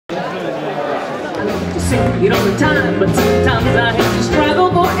sing it all the time, but sometimes I hate to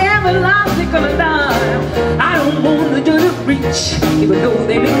struggle for every last nickel and dime. I don't want to just reach, even though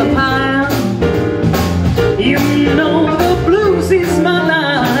they make a pile. You know the blues is my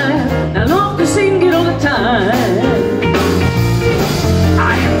life, I love to sing it all the time.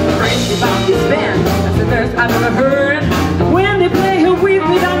 I am crazy about this band, that's the best I've ever heard. When they play here with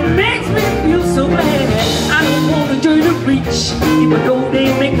me, that makes me feel so glad. I don't want to join the reach, even though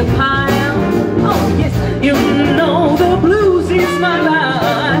they make a pile. Oh yes, you know the blues is my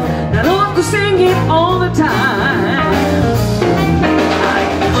life, I love to sing it all the time.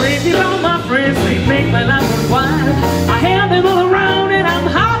 I'm crazy about my friends, they make my life worthwhile. I have them all around and I'm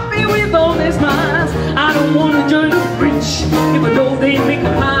happy with all their smiles. I don't want to join the reach, even though they make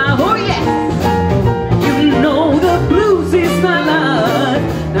a pile. Oh yes, you know the blues is my life,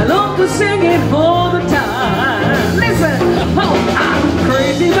 I love to sing it all the time. Listen, oh, I'm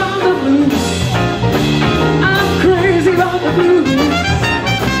crazy about the blues, I'm crazy about the blues,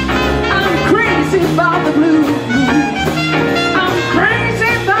 I'm crazy about the blues, I'm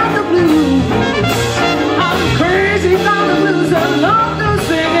crazy about the blues, I'm crazy about the blues, I love to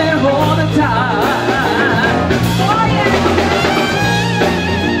sing it all the time. Oh yeah.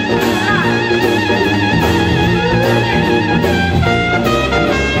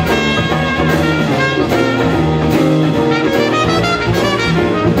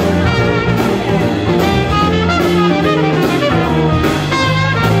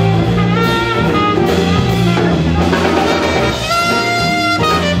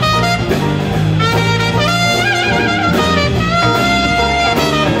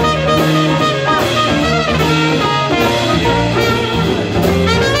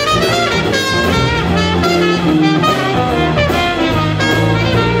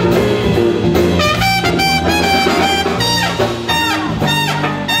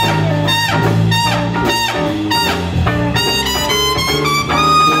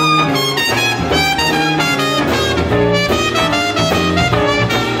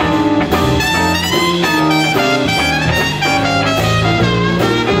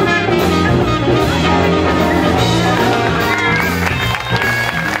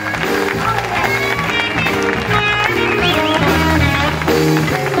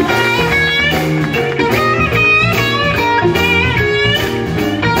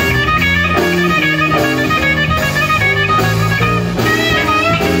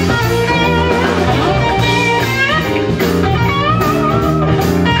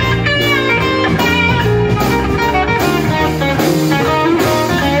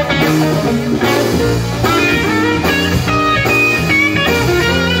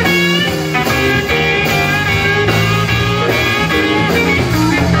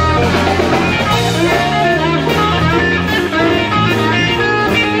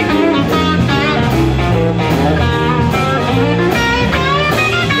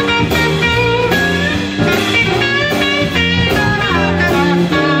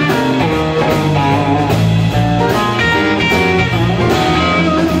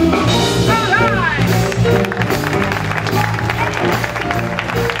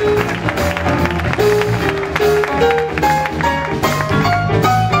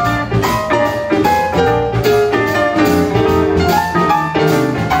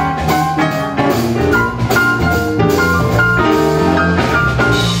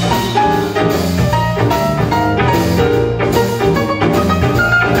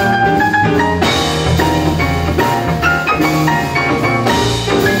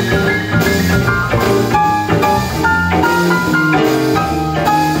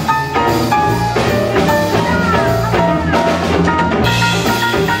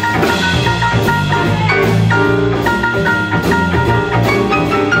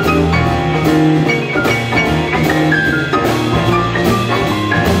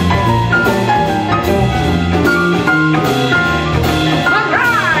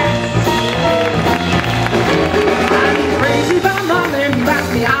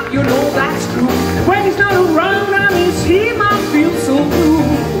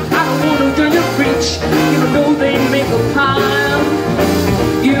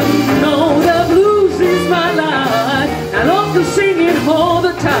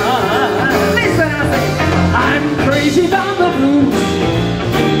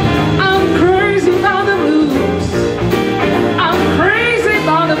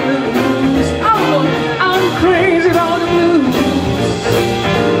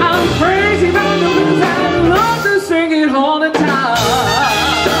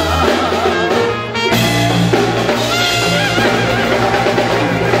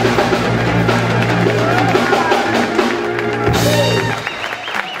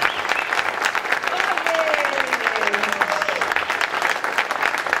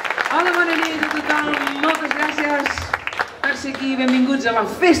 a la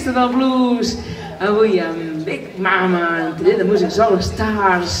festa del blues, avui amb Big Mama, en taller de músics All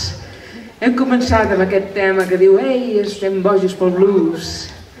Stars. Hem començat amb aquest tema que diu «Ei, estem bojos pel blues»,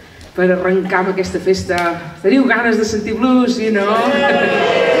 per arrencar amb aquesta festa. Teniu ganes de sentir blues, sí, no?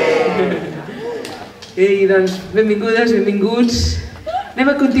 I doncs, benvingudes, benvinguts.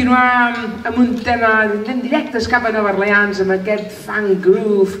 Anem a continuar amb un tema, anem directes cap a Nova Orleans, amb aquest funk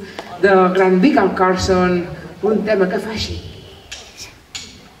groove del gran Big Al Carson, un tema que fa així.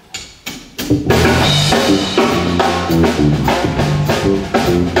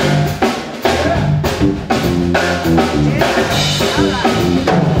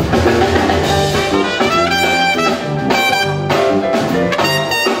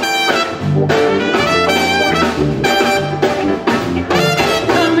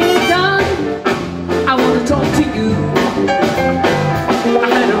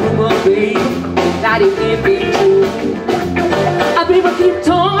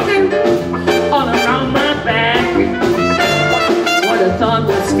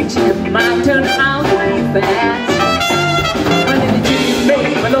 Might turn out to be fast. When the dream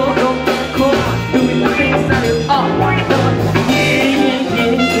made my Lord don't get caught doing the things that you all want.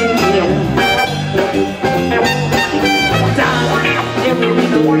 Down, there will be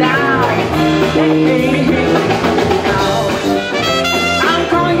no doubt. Hey, out. I'm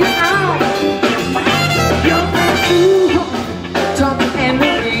calling you out. You're talking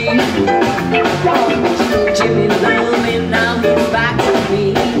Emily. Jimmy lonely now he's back to me.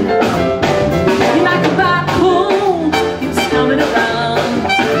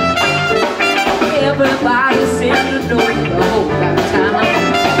 Everybody's in the door the whole time.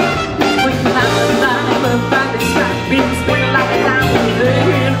 When you have a life about this life, being spinning like a diamond,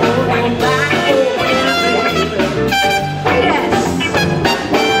 laying over back over. Yes,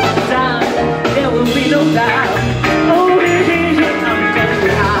 down, there will be no doubt. Oh, yeah, I'm calling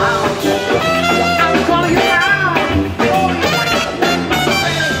you out. I'm calling you out.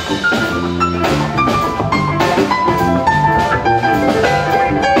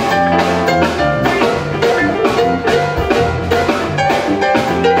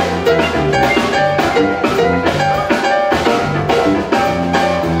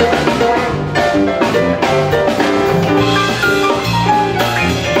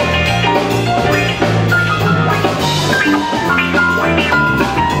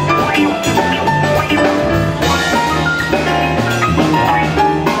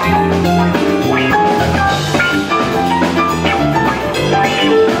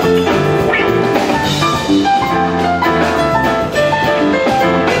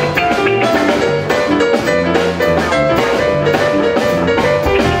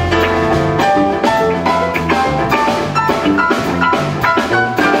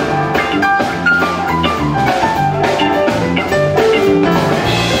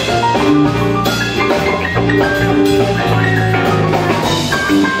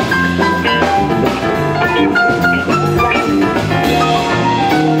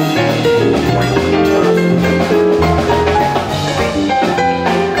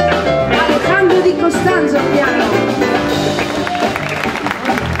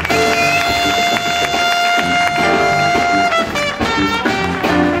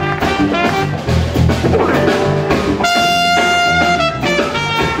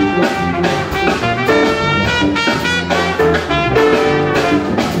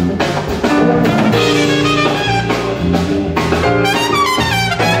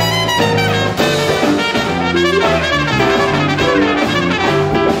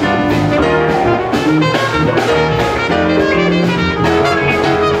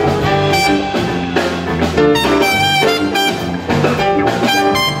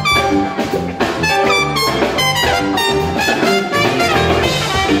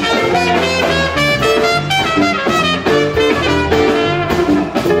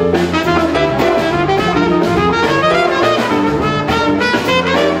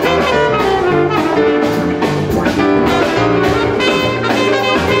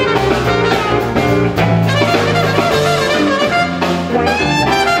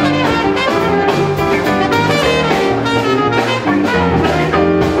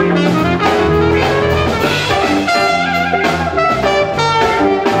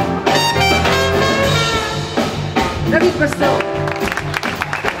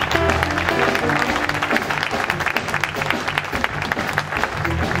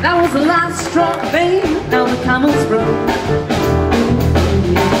 That was the last straw, babe. Now the camels broke.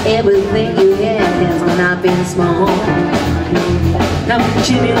 Everything you had has not been small. Now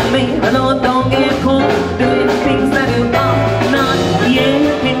Jimmy me, I know don't get caught doing things that you ought not.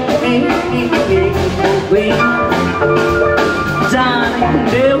 Yeah, darling.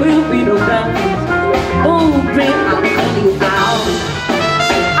 there will be no doubt. Oh, babe, I'm calling you out.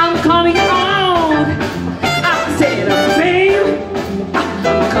 I'm calling you out. I said, babe,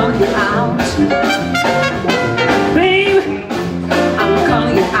 I'm calling you out. Babe, I'm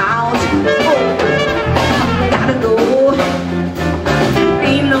calling you out. Oh, gotta go.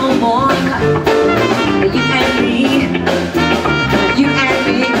 Ain't no more. You and me. You and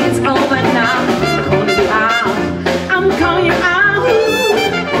me, it's over now. I'm calling you out. I'm calling you out.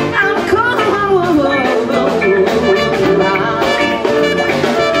 I'm calling you out.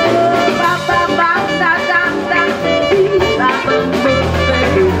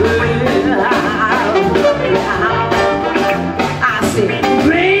 I said,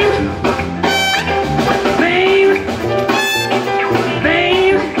 babe, babe,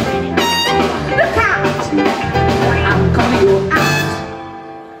 babe, look out. I'm calling you out.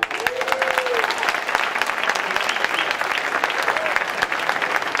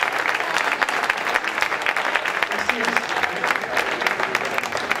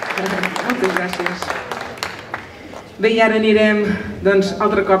 Moltes gràcies. Bé, i ara anirem, doncs,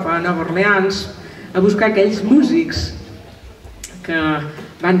 altre cop a Nova Orleans a buscar aquells músics que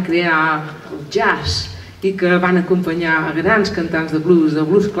van crear el jazz i que van acompanyar a grans cantants de blues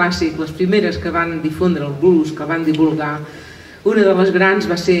clàssic, les primeres que van difondre el blues, que van divulgar. Una de les grans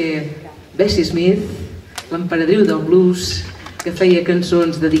va ser Bessie Smith, l'emperadriu del blues, que feia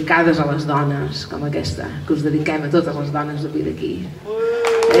cançons dedicades a les dones, com aquesta, que us dediquem a totes les dones d'avui d'aquí.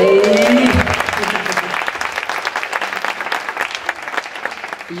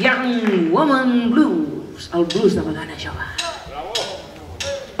 Young Woman Blues, el blues de la dona jove.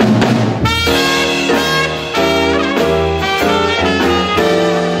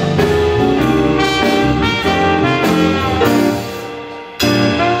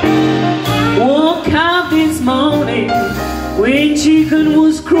 Woke up this morning when chicken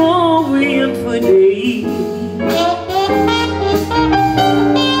was crowing for days,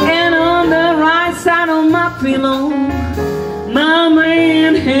 and on the right side of my pillow my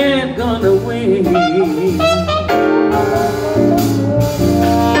man had gone away.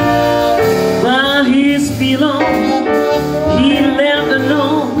 By his pillow he left a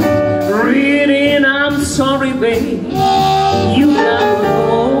note reading, I'm sorry babe, you got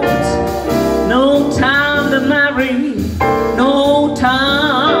boat, no time to marry, no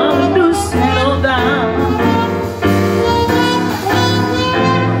time to settle down.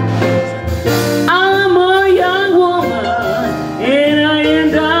 I'm a young woman and I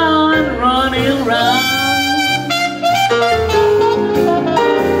am done running round.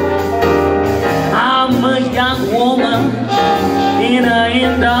 I'm a young woman and I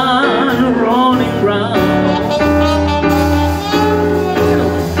am done running round.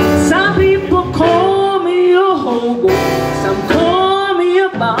 Some people call me a hobo, some call me a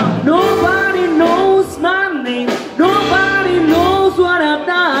bum. Nobody knows my name, nobody knows what I've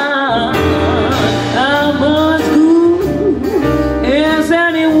done. I'm as good as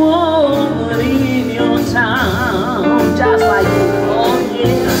any woman in your town, just like you, oh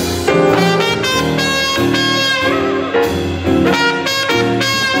yeah.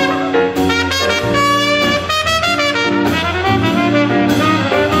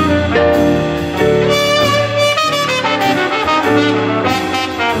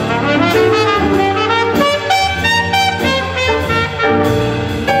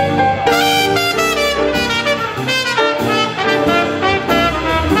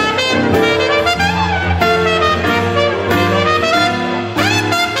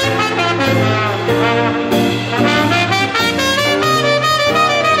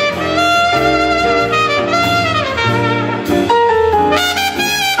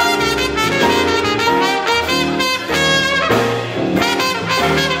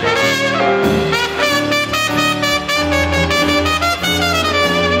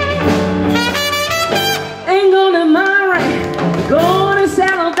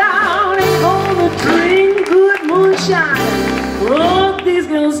 Rock these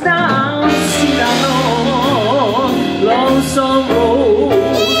girls down, see that long, lonesome road.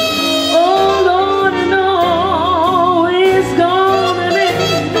 Oh Lord, no, it's gonna be.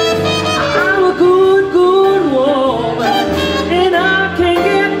 I'm a good, good woman, and I can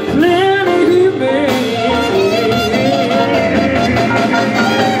get plenty of men.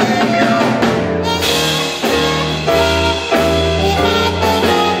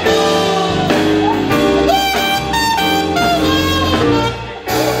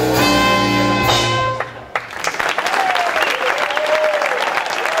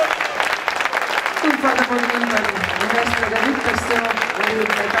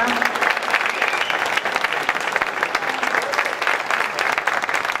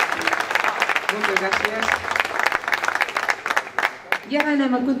 gràcies. I ara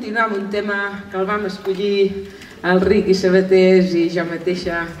anem a continuar amb un tema que el vam escollir el Riqui Sabatés i jo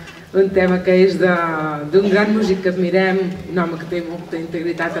mateixa, un tema que és d'un gran músic que admirem, un home que té molta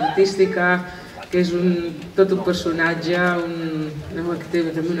integritat artística, que és tot un personatge, un home que té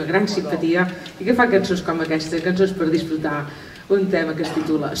també una gran simpatia i que fa cançons com aquesta, cançons per disfrutar, un tema que es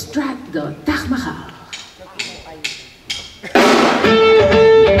titula Strat de Taj Mahal.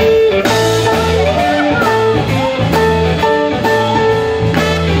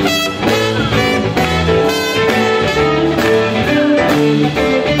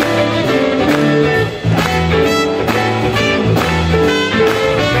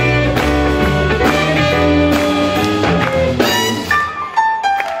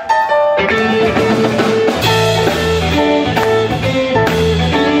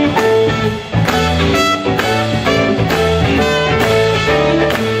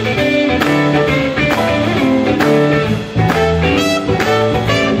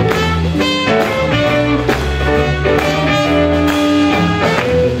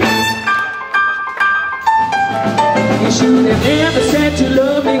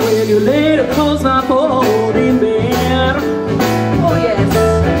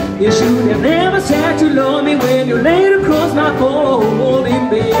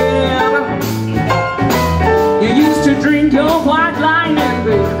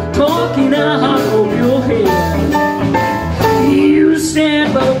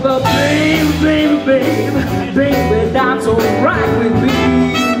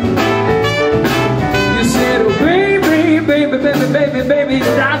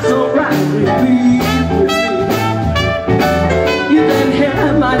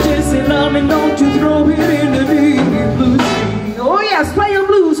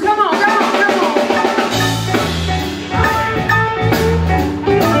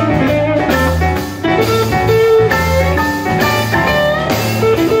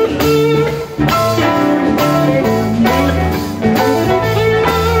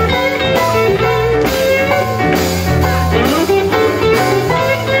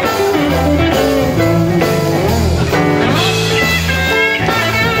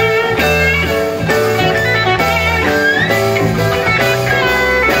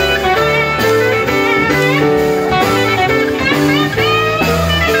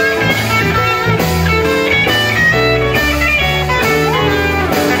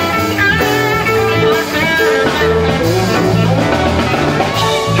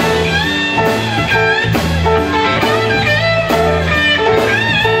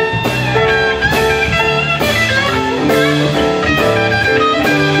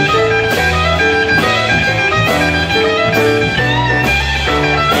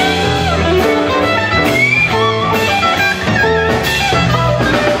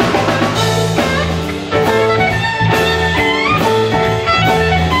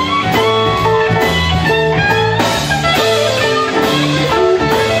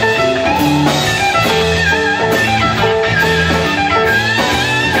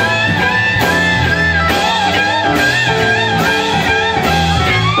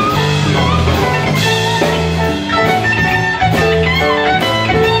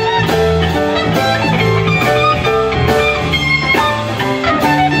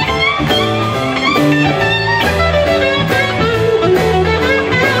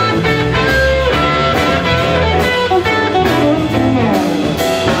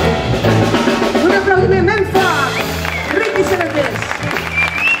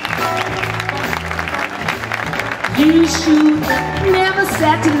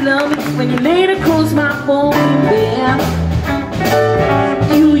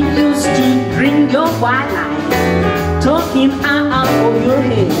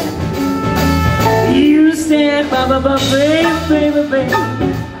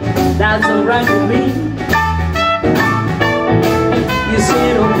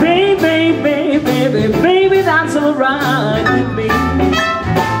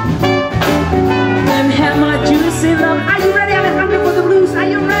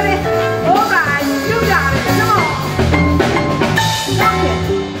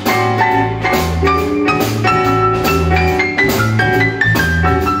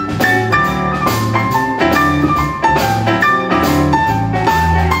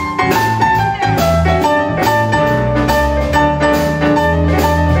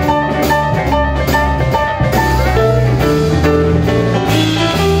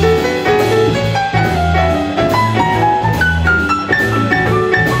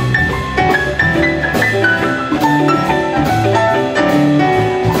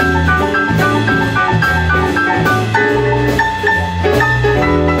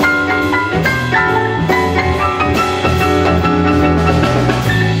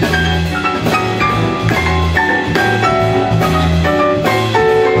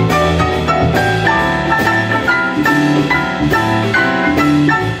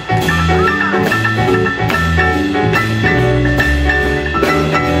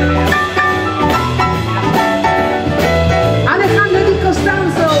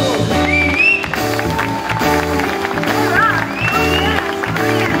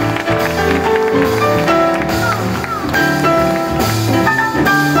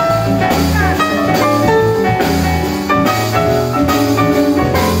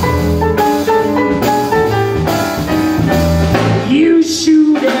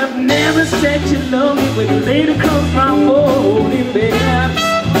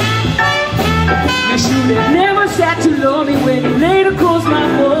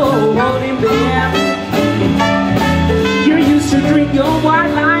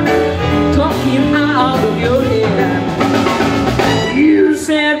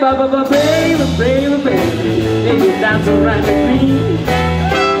 said, ba ba ba baby, baby, baby, baby, that's alright with me.